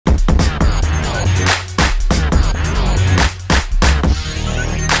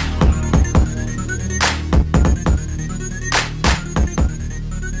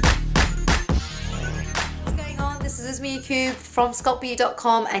from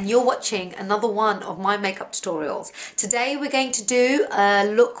sculpt.com, and you're watching another one of my makeup tutorials. Today we're going to do a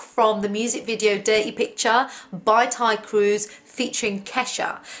look from the music video Dirty Picture by Taio Cruz featuring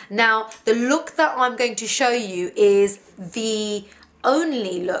Kesha. Now the look that I'm going to show you is the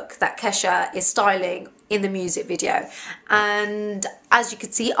only look that Kesha is styling in the music video, and as you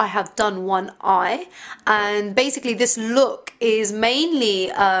can see I have done one eye, and basically this look is mainly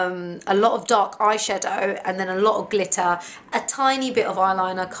a lot of dark eyeshadow and then a lot of glitter, a tiny bit of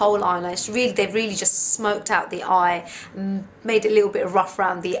eyeliner, Kohl eyeliner. It's really, they've really just smoked out the eye, made it a little bit rough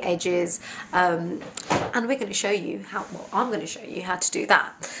around the edges, and we're going to show you how, well, I'm going to show you how to do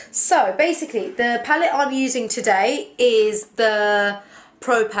that. So basically the palette I'm using today is the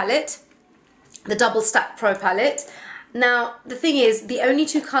Pro palette, the double stack Pro palette. Now the thing is, the only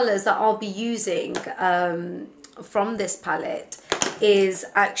two colours that I'll be using from this palette is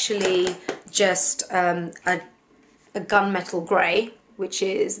actually just a gunmetal grey, which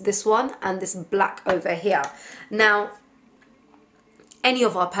is this one, and this black over here. Now any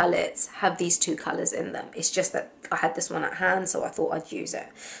of our palettes have these two colours in them. It's just that I had this one at hand, so I thought I'd use it.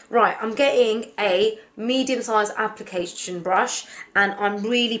 Right, I'm getting a medium-sized application brush and I'm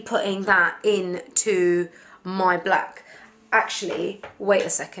really putting that into my black. Actually, wait a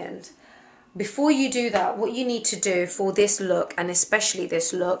second. Before you do that, what you need to do for this look, and especially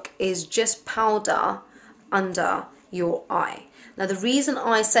this look, is just powder under your eye. Now the reason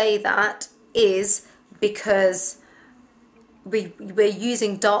I say that is because we're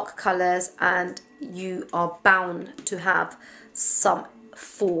using dark colours and you are bound to have some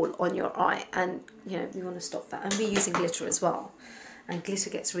fall on your eye, and you know we want to stop that. And we're using glitter as well, and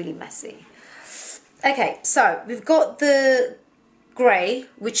glitter gets really messy. Okay, so we've got the grey,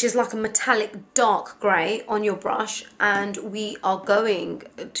 which is like a metallic dark grey, on your brush, and we are going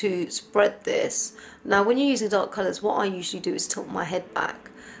to spread this. Now when you're using dark colours, what I usually do is tilt my head back.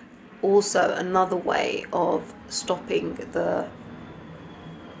 Also another way of stopping the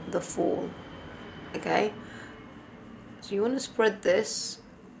fall. Okay, so you want to spread this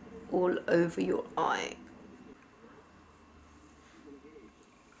all over your eye.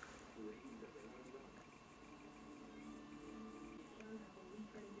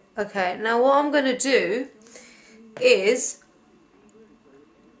 Okay, now what I'm going to do is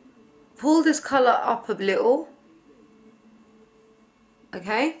pull this colour up a little,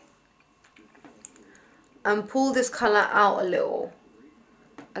 okay, and pull this colour out a little.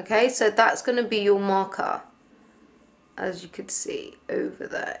 Okay, so that's going to be your marker, as you could see over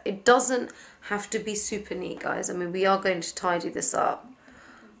there. It doesn't have to be super neat, guys. I mean, we are going to tidy this up.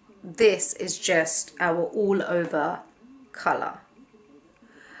 This is just our all over colour.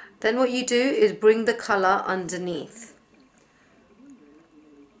 Then what you do is bring the colour underneath.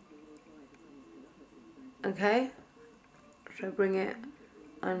 Okay, so bring it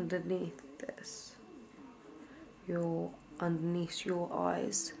underneath this, underneath your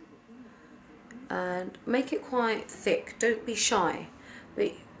eyes, and make it quite thick. Don't be shy,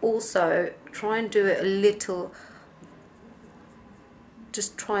 but also try and do it a little,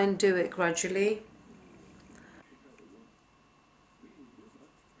 just try and do it gradually.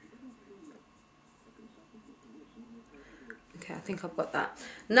 Okay, I think I've got that.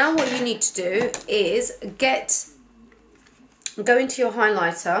 Now what you need to do is go into your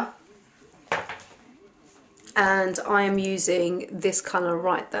highlighter, and I am using this colour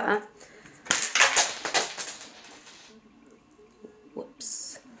right there.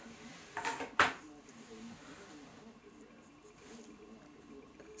 Whoops.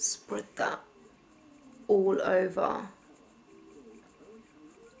 Spread that all over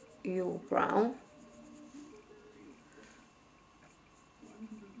your brow.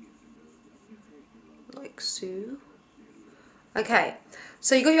 Like so. Okay,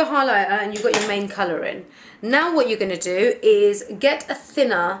 so you got your highlighter and you've got your main colour in. Now what you're going to do is get a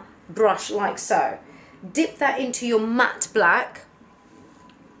thinner brush like so. Dip that into your matte black,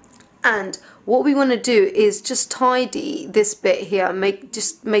 and what we want to do is just tidy this bit here,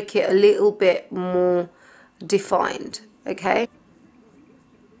 just make it a little bit more defined, okay?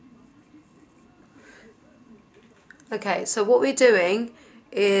 Okay, so what we're doing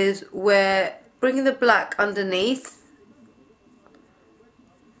is we're bringing the black underneath,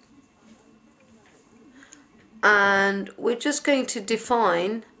 and we're just going to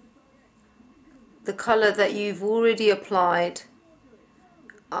define the colour that you've already applied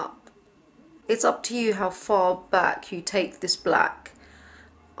up. It's up to you how far back you take this black.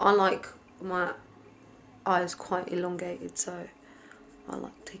 I like my eyes quite elongated, so I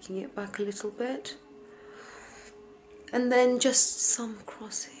like taking it back a little bit. And then just some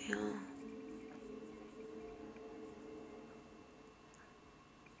across here.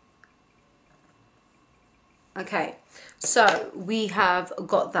 Okay, so we have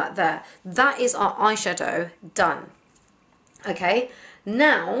got that there. That is our eyeshadow done. Okay,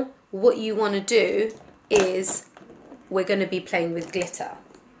 now what you want to do is we're going to be playing with glitter.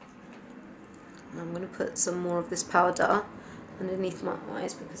 I'm going to put some more of this powder underneath my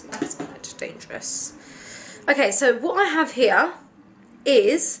eyes because it's quite dangerous. Okay, so what I have here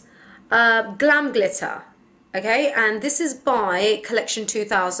is Glam Glitter. Okay, and this is by Collection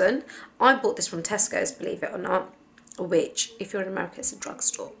 2000. I bought this from Tesco's, believe it or not, which, if you're in America, it's a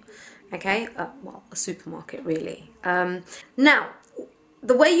drugstore. Okay, well, a supermarket, really. Now,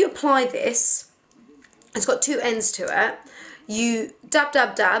 the way you apply this, it's got two ends to it. You dab,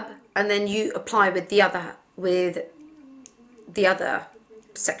 dab, dab, and then you apply with the other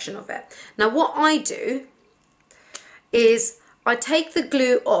section of it. Now, what I do is I take the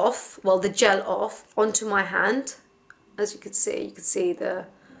glue off, well, the gel off, onto my hand. As you can see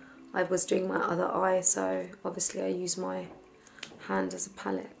I was doing my other eye, so obviously I use my hand as a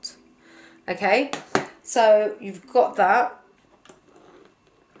palette. Okay, so you've got that.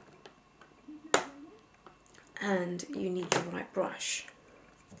 And you need your right brush.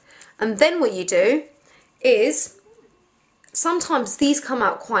 And then what you do is, sometimes these come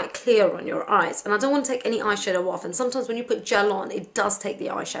out quite clear on your eyes, and I don't want to take any eyeshadow off, and sometimes when you put gel on, it does take the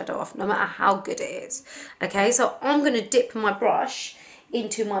eyeshadow off, no matter how good it is. Okay, so I'm going to dip my brush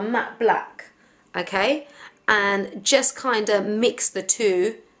into my matte black, okay, and just kind of mix the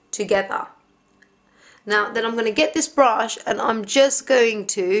two together. Now, then I'm going to get this brush, and I'm just going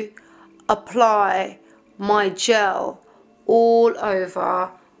to apply my gel all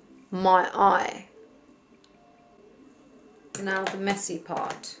over my eye. Now the messy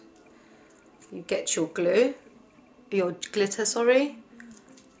part. You get your glue, your glitter, sorry,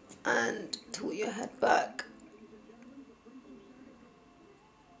 and tilt your head back.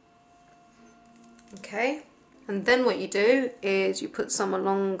 Okay, and then what you do is you put some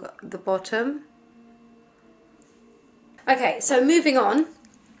along the bottom. Okay, so moving on.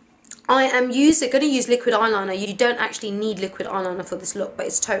 I am going to use liquid eyeliner. You don't actually need liquid eyeliner for this look, but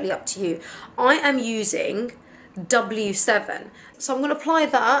it's totally up to you. I am using W7. So I'm going to apply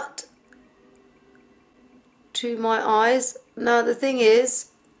that to my eyes. Now the thing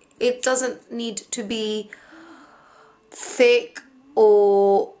is, it doesn't need to be thick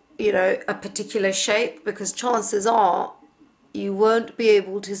or, you know, a particular shape, because chances are you won't be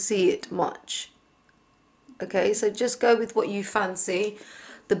able to see it much. Okay, so just go with what you fancy.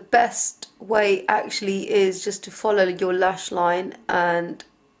 The best way actually is just to follow your lash line and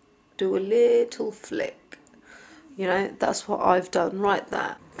do a little flick. You know, that's what I've done right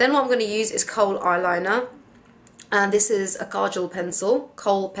there. Then what I'm going to use is Kohl eyeliner. And this is a kajal pencil,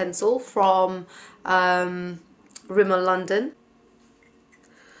 Kohl pencil from Rimmel London.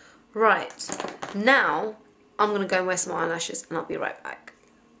 Right, now I'm going to go and wear some eyelashes and I'll be right back.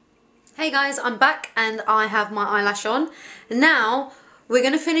 Hey guys, I'm back and I have my eyelash on. Now, we're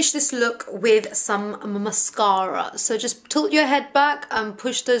going to finish this look with some mascara. So just tilt your head back and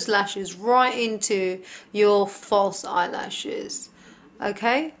push those lashes right into your false eyelashes.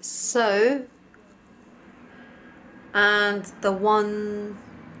 Okay, so, and the one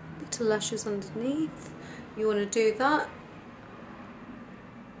little lashes underneath, you want to do that.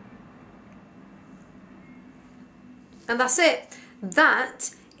 And that's it. That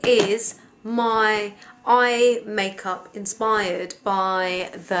is my eye makeup inspired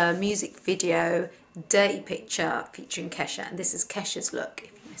by the music video Dirty Picture featuring Kesha, and this is Kesha's look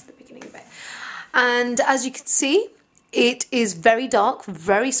if you missed the beginning of it. And as you can see, it is very dark,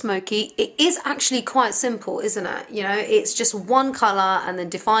 very smoky. It is actually quite simple, isn't it? You know, it's just one colour and then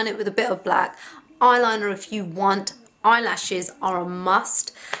define it with a bit of black. Eyeliner if you want. Eyelashes are a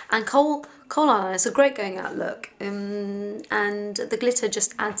must. And Kohl eyeliner is a great going out look. And the glitter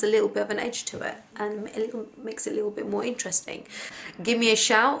just adds a little bit of an edge to it and makes it a little bit more interesting. Give me a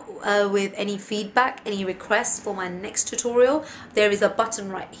shout with any feedback, any requests for my next tutorial. There is a button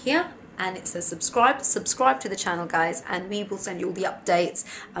right here and it says subscribe. Subscribe to the channel, guys, and we will send you all the updates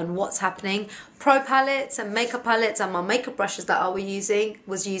and what's happening. Pro palettes and makeup palettes and my makeup brushes that I was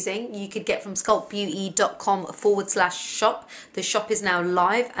using, you could get from sculptbeauty.com/shop. The shop is now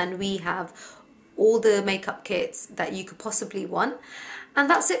live and we have all the makeup kits that you could possibly want. And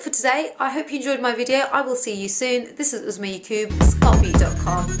that's it for today. I hope you enjoyed my video. I will see you soon. This is Uzma,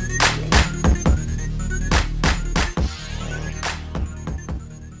 sculptbeauty.com.